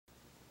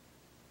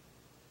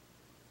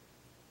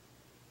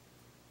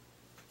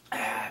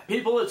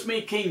People, it's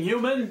me,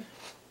 Kinghuman,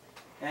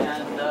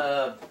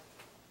 and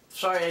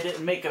sorry I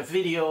didn't make a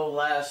video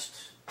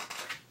last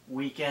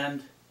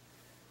weekend.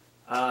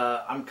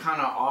 I'm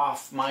kind of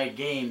off my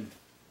game.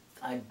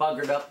 I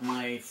buggered up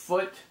my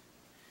foot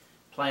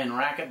playing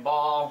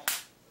racquetball.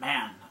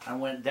 Man, I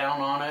went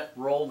down on it,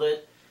 rolled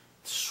it,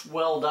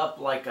 swelled up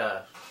like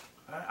a,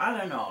 I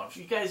don't know, if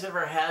you guys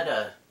ever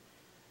had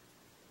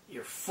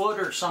your foot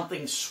or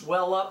something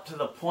swell up to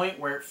the point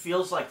where it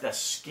feels like the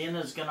skin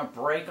is going to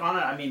break on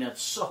it. I mean,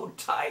 it's so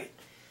tight.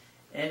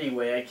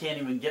 Anyway, I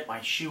can't even get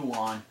my shoe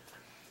on.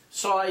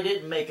 So I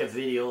didn't make a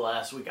video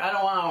last week. I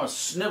don't want to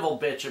snivel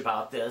bitch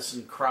about this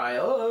and cry,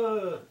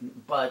 oh,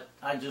 but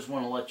I just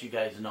want to let you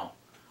guys know.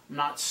 I'm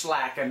not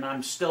slacking.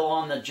 I'm still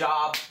on the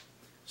job.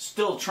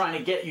 Still trying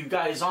to get you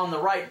guys on the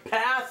right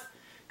path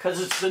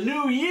because it's the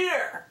new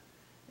year.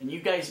 And you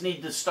guys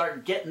need to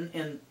start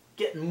getting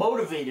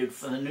motivated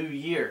for the new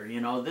year.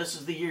 You know, this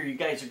is the year you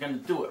guys are going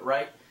to do it,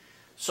 right?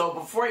 So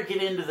before I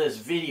get into this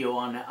video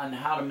on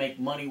how to make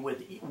money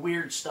with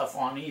weird stuff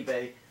on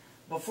eBay,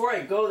 before I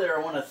go there,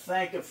 I want to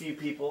thank a few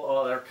people.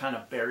 Oh, they're kind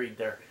of buried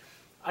there.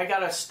 I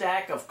got a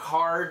stack of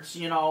cards,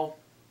 you know,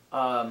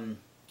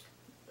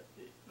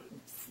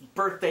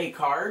 birthday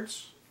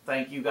cards.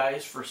 Thank you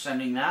guys for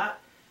sending that.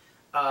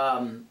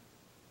 And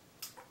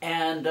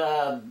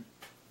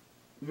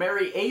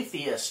Merry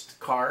Atheist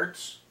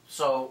cards.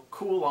 So,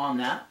 cool on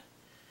that.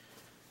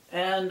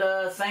 And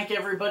thank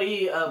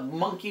everybody.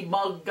 Monkey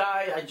Mug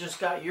guy, I just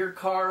got your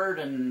card,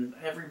 and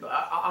everybody.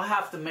 I'll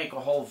have to make a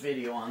whole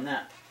video on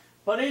that.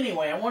 But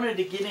anyway, I wanted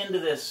to get into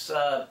this,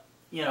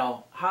 you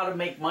know, how to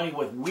make money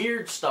with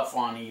weird stuff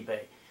on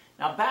eBay.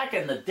 Now, back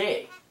in the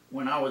day,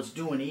 when I was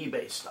doing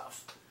eBay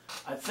stuff,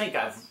 I think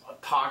I've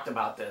talked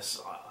about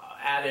this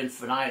ad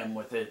infinitum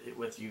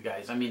with you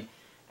guys. I mean,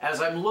 as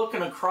I'm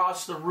looking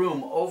across the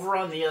room, over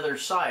on the other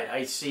side,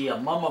 I see a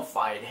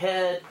mummified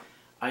head.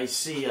 I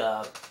see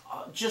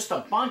just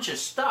a bunch of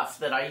stuff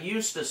that I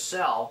used to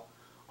sell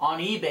on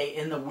eBay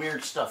in the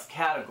weird stuff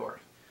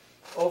category.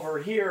 Over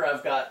here,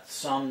 I've got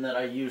some that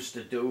I used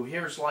to do.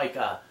 Here's like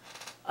an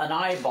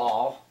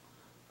eyeball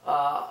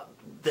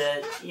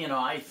that, you know,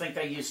 I think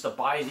I used to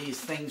buy these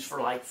things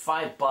for like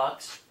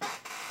 $5.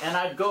 And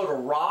I'd go to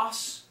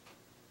Ross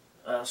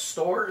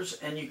stores,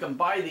 and you can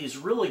buy these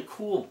really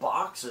cool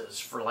boxes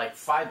for like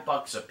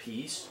 $5 a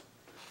piece.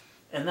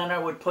 And then I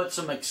would put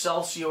some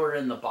Excelsior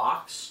in the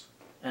box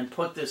and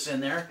put this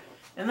in there.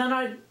 And then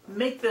I'd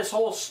make this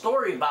whole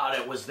story about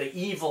it was the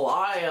evil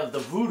eye of the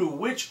voodoo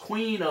witch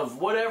queen of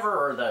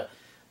whatever, or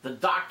the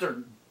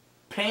Dr.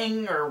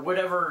 Ping or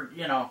whatever,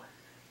 you know.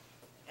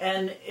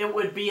 And it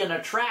would be an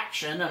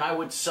attraction, and I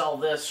would sell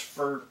this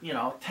for, you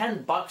know,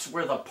 $10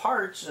 worth of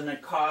parts, and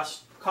it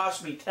cost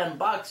me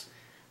 $10.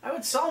 I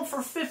would sell them for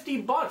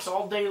 $50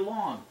 all day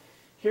long.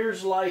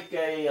 Here's like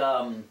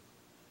a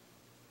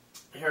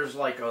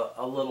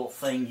little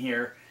thing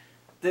here.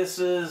 This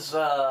is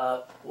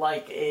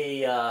like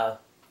a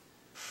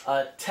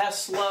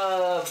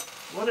Tesla.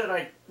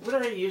 What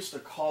did I used to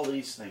call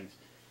these things?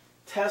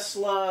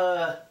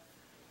 Tesla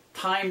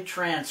time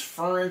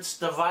transference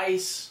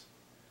device.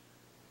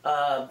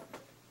 I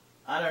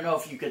don't know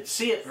if you could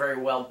see it very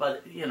well,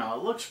 but you know,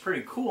 it looks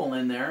pretty cool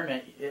in there,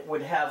 and it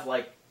would have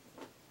like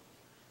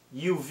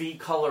UV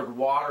colored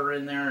water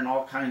in there and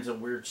all kinds of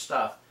weird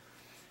stuff.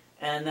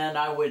 And then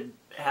I would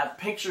have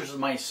pictures of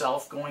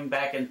myself going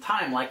back in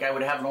time, like I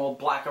would have an old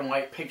black and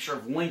white picture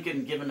of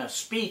Lincoln giving a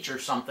speech or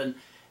something,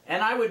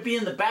 and I would be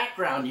in the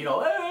background, you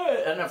know,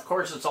 and of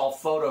course it's all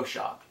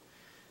Photoshopped.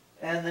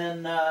 And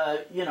then,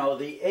 you know,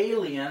 the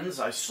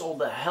aliens, I sold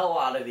the hell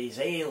out of these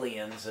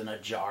aliens in a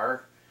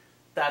jar.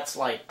 That's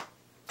like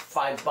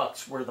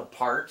 $5 worth of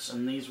parts,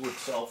 and these would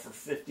sell for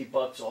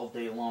 $50 all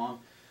day long.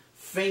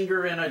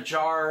 Finger in a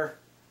jar,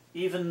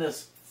 even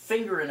this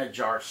finger in a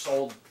jar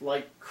sold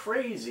like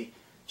crazy.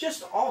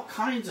 Just all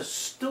kinds of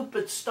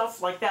stupid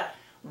stuff like that.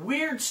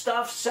 Weird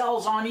stuff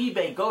sells on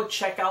eBay. Go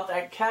check out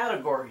that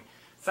category. In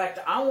fact,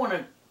 I want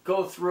to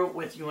go through it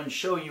with you and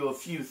show you a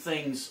few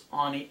things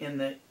in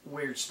the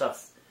weird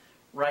stuff.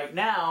 Right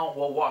now,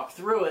 we'll walk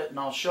through it and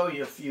I'll show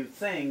you a few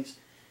things,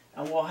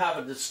 and we'll have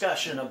a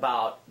discussion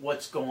about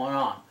what's going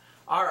on.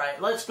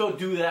 Alright, let's go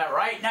do that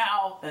right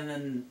now, and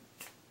then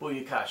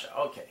booyakasha.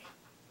 Okay.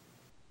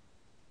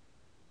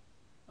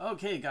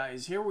 Okay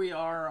guys, here we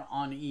are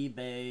on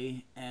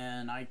eBay,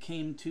 and I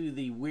came to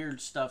the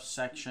weird stuff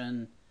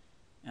section,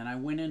 and I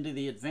went into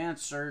the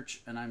advanced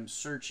search, and I'm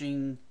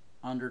searching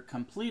under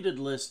completed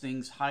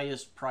listings,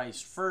 highest price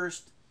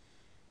first,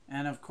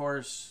 and of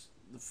course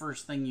the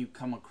first thing you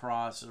come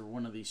across are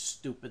one of these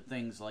stupid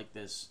things like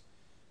this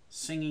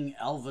singing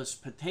Elvis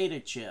potato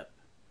chip,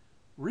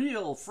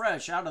 real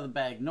fresh out of the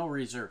bag, no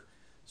reserve,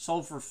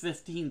 sold for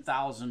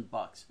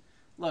 $15,000.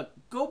 Look,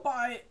 go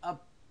buy a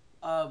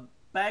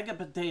bag of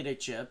potato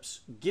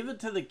chips, give it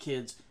to the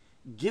kids,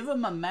 give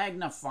them a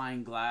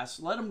magnifying glass,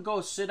 let them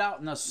go sit out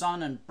in the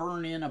sun and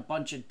burn in a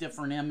bunch of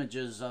different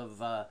images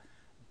of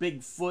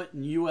Bigfoot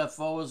and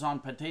UFOs on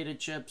potato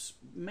chips,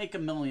 make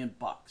 $1 million.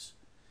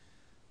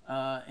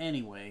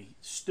 Anyway,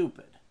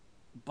 stupid.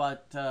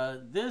 but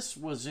this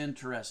was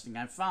interesting.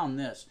 I found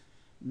this.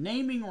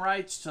 Naming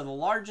rights to the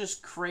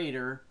largest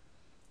crater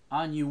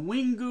on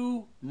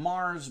Uwingu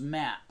Mars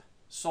map.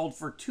 Sold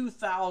for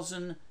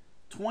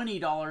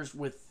 $2,020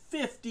 with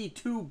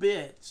 52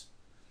 bids.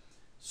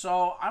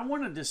 So I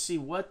wanted to see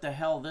what the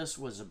hell this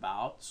was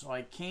about. So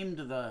I came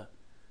to the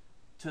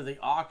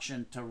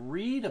auction to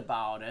read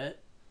about it.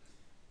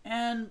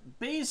 And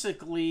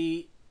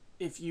basically,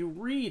 if you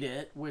read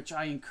it, which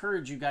I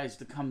encourage you guys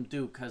to come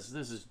do because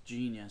this is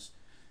genius,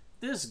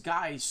 this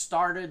guy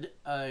started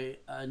a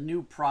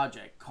new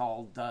project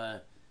called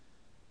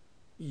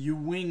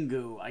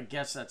Uwingu. I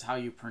guess that's how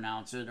you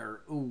pronounce it,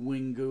 or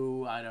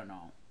Uwingu, I don't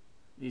know.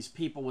 These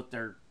people with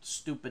their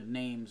stupid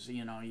names,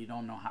 you know, you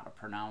don't know how to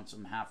pronounce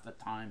them half the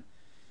time.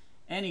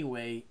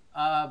 Anyway,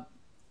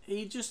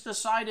 he just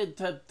decided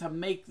to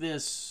make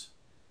this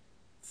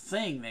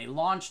thing. They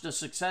launched a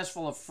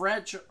successful,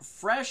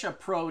 fresh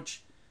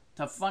approach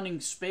to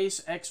funding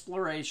space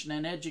exploration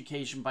and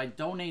education by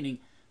donating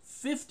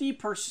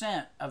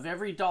 50% of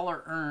every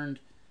dollar earned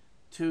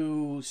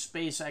to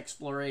space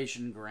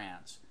exploration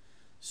grants.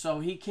 So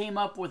he came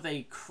up with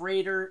a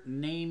crater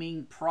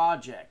naming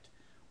project,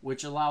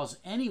 which allows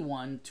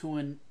anyone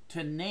to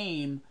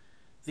name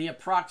the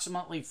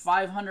approximately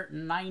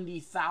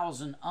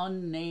 590,000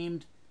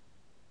 unnamed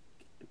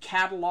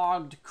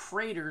cataloged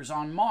craters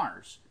on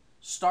Mars,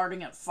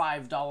 starting at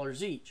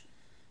 $5 each.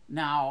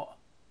 Now,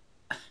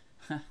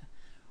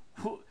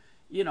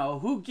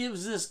 who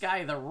gives this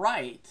guy the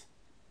right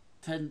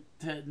to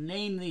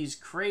name these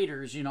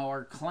craters,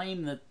 or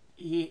claim that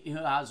he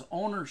has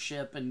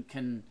ownership and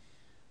can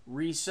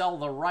resell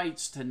the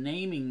rights to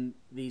naming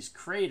these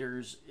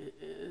craters?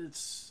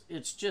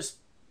 It's just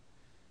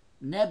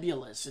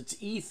nebulous. It's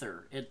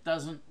ether. It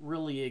doesn't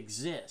really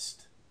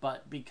exist.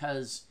 But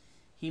because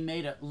he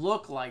made it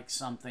look like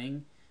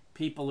something,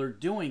 people are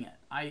doing it.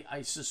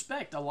 I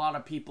suspect a lot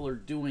of people are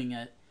doing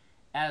it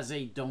as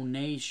a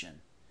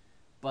donation.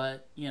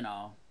 But,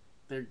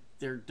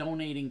 they're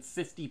donating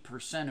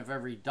 50% of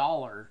every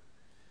dollar.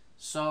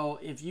 So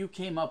if you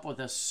came up with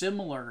a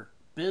similar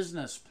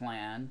business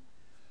plan,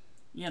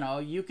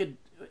 you could,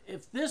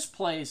 if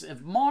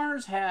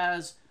Mars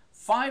has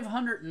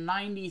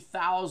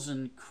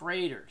 590,000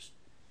 craters,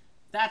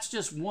 that's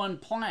just one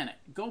planet.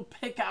 Go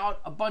pick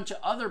out a bunch of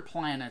other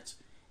planets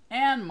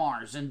and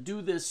Mars and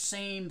do this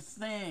same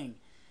thing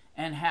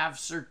and have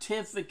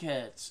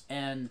certificates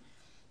and,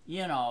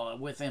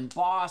 with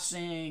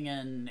embossing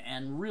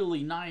and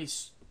really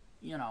nice,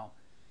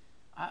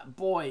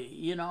 boy,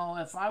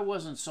 if I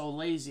wasn't so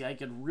lazy, I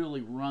could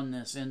really run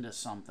this into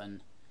something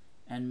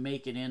and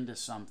make it into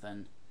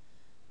something.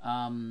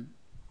 You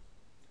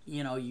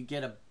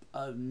get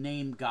a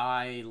name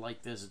guy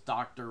like this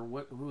doctor,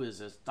 who is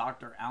this?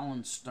 Dr.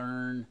 Alan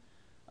Stern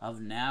of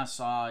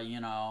NASA,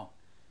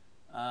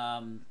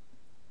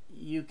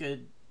 you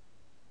could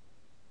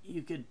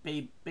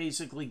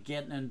basically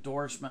get an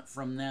endorsement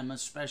from them,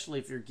 especially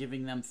if you're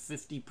giving them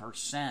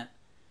 50%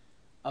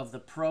 of the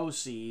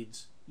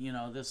proceeds.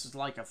 This is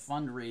like a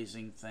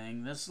fundraising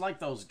thing. This is like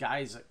those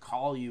guys that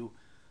call you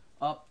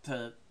up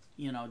to,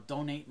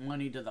 donate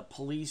money to the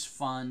police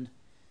fund.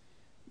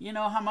 You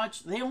know how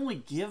much? They only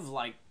give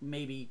like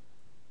maybe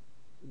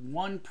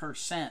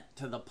 1%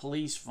 to the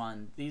police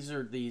fund. These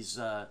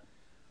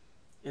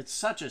it's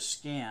such a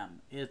scam.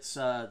 It's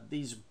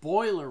these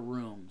boiler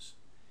rooms.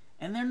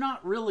 And they're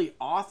not really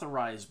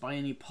authorized by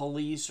any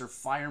police or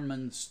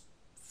firemen's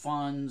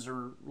funds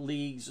or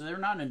leagues. They're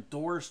not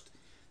endorsed.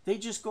 They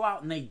just go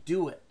out and they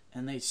do it.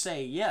 And they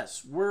say,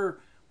 yes,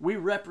 we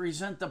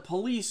represent the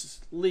police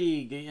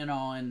league,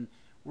 and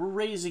we're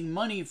raising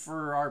money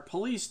for our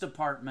police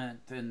department.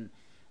 And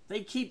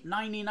they keep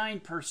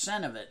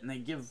 99% of it. And they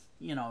give,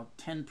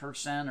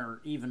 10%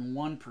 or even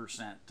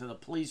 1% to the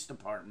police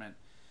department.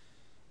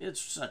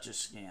 It's such a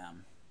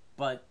scam.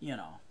 But,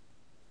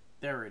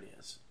 there it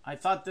is. I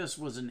thought this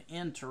was an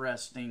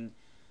interesting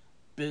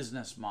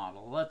business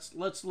model.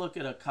 Let's look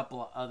at a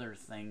couple of other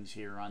things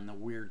here on the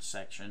weird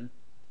section.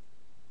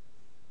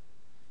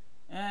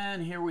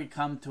 And here we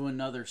come to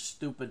another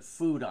stupid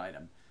food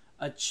item.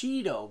 A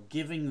Cheeto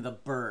giving the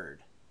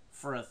bird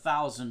for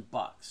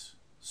 $1,000,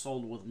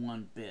 sold with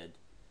one bid.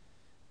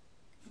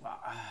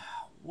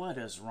 What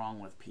is wrong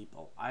with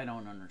people? I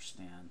don't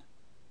understand.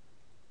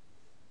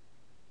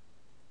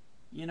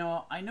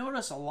 I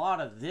notice a lot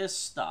of this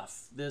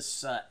stuff,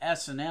 this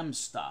S&M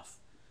stuff,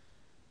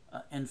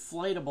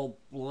 inflatable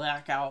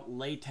blackout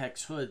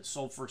latex hood,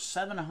 sold for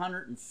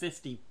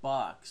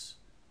 $750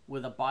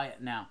 with a buy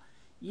it now.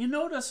 You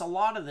notice a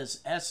lot of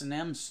this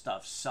S&M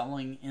stuff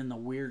selling in the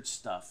weird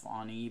stuff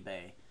on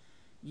eBay.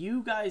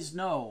 You guys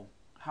know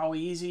how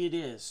easy it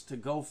is to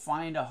go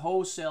find a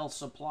wholesale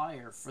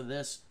supplier for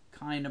this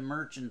kind of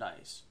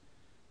merchandise.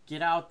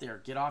 Get out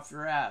there, get off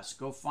your ass,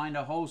 go find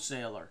a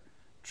wholesaler.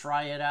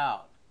 Try it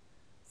out.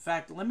 In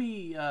fact, let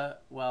me,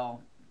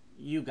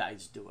 you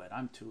guys do it.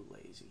 I'm too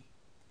lazy.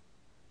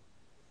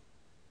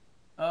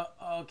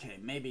 Okay,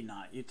 maybe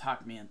not. You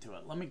talked me into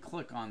it. Let me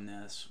click on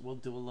this. We'll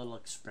do a little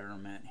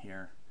experiment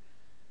here.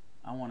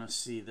 I want to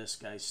see this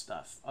guy's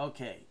stuff.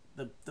 Okay,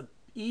 the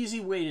easy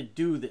way to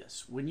do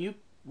this, when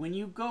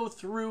you go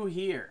through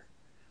here,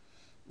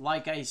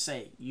 like I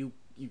say, you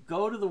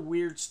go to the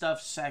weird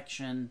stuff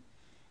section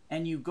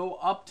and you go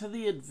up to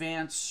the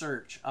advanced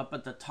search up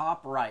at the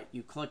top right.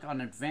 You click on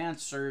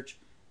advanced search,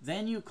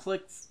 then you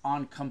click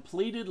on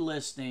completed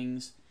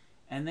listings,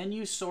 and then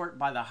you sort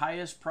by the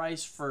highest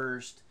price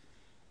first,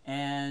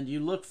 and you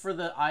look for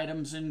the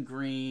items in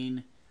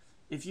green.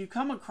 If you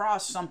come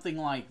across something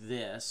like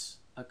this,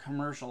 a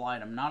commercial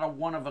item, not a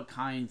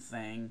one-of-a-kind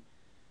thing,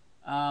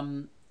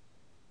 and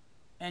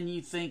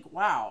you think,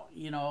 wow,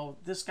 you know,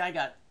 this guy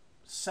got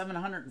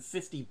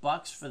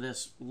 $750 for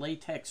this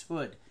latex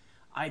hood.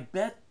 I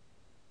bet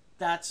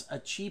that's a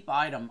cheap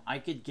item I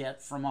could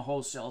get from a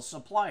wholesale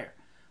supplier.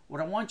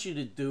 What I want you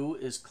to do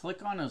is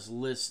click on his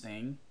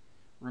listing.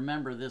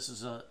 Remember, this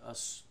is a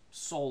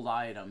sold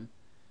item.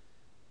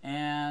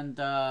 And,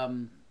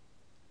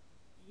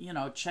 you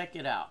know, check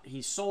it out.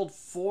 He sold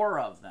 4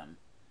 of them.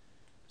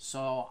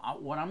 So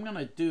what I'm going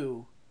to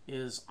do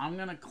is I'm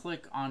going to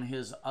click on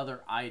his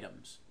other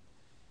items.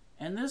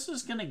 And this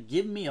is going to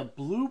give me a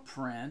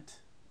blueprint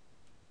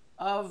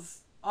of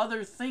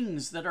other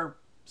things that are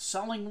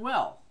selling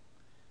well.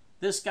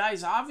 This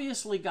guy's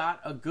obviously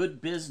got a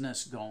good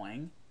business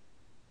going.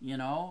 You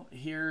know,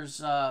 here's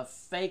a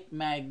fake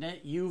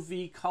magnet,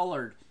 UV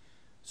colored.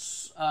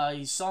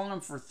 He's selling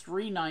them for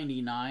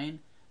 $3.99.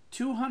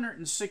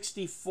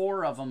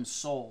 264 of them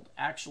sold.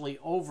 Actually,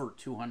 over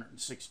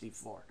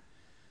 264.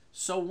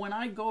 So when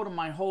I go to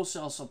my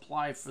wholesale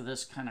supply for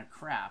this kind of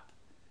crap,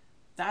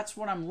 that's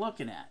what I'm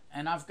looking at.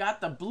 And I've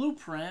got the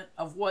blueprint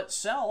of what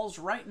sells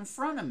right in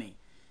front of me.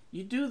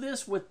 You do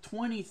this with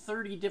 20,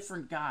 30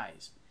 different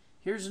guys.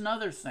 Here's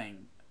another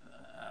thing.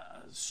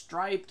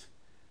 Striped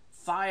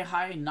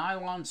thigh-high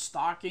nylon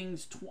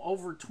stockings,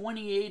 over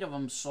 28 of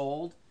them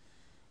sold.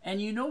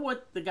 And you know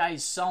what the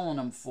guy's selling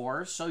them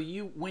for. So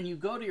when you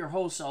go to your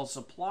wholesale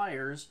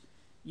suppliers,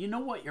 you know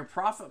what your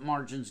profit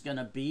margin's going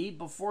to be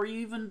before you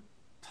even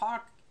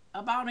talk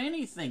about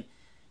anything.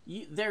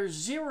 There's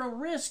zero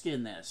risk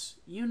in this.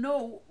 You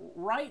know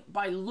right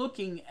by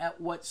looking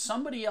at what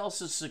somebody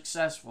else is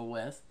successful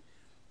with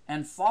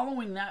and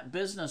following that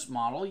business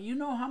model, you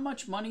know how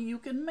much money you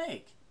can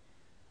make.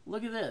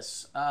 Look at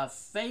this.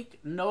 Fake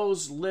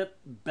nose, lip,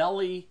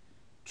 belly,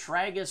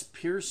 tragus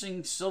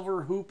piercing,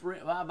 silver hoop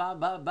ring,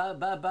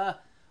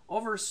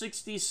 over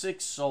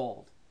 66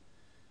 sold.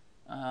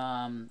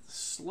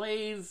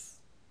 Slave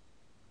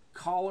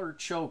collar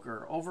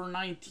choker, over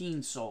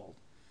 19 sold.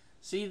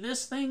 See,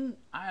 this thing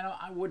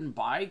I wouldn't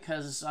buy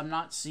because I'm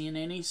not seeing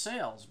any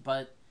sales.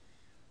 But,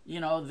 you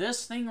know,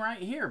 this thing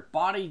right here,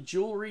 body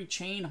jewelry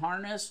chain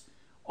harness,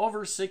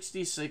 over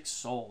 66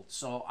 sold.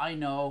 So I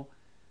know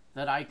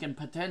that I can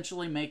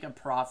potentially make a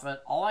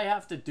profit. All I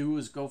have to do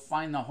is go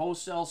find the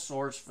wholesale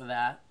source for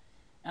that,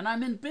 and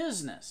I'm in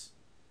business.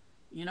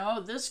 You know,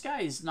 this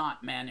guy's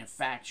not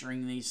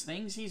manufacturing these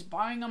things. He's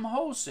buying them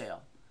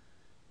wholesale.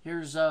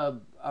 Here's a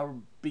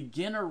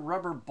beginner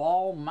rubber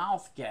ball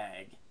mouth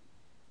gag.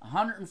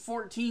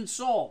 114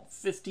 sold,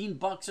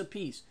 $15 a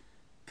piece.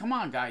 Come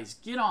on, guys,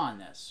 get on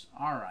this.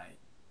 All right,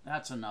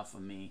 that's enough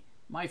of me.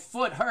 My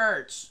foot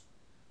hurts.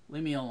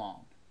 Leave me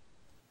alone.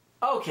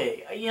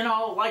 Okay, you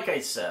know, like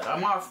I said,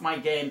 I'm off my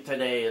game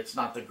today. It's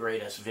not the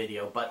greatest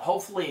video, but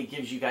hopefully it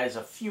gives you guys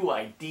a few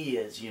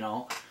ideas, you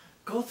know.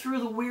 Go through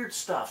the weird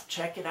stuff.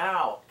 Check it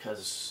out,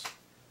 because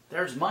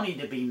there's money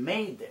to be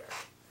made there.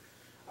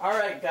 All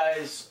right,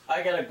 guys,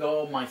 I got to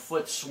go. My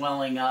foot's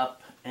swelling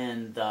up,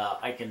 and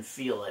I can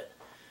feel it.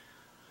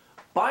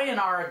 Buy an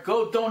R,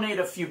 go donate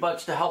a few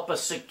bucks to help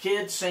us sick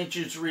kids. St.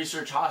 Jude's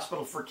Research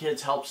Hospital for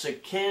Kids help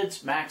sick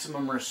kids.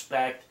 Maximum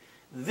respect.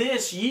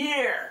 This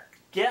year,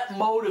 get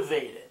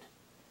motivated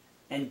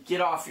and get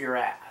off your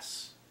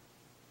ass.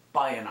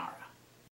 Buy an R.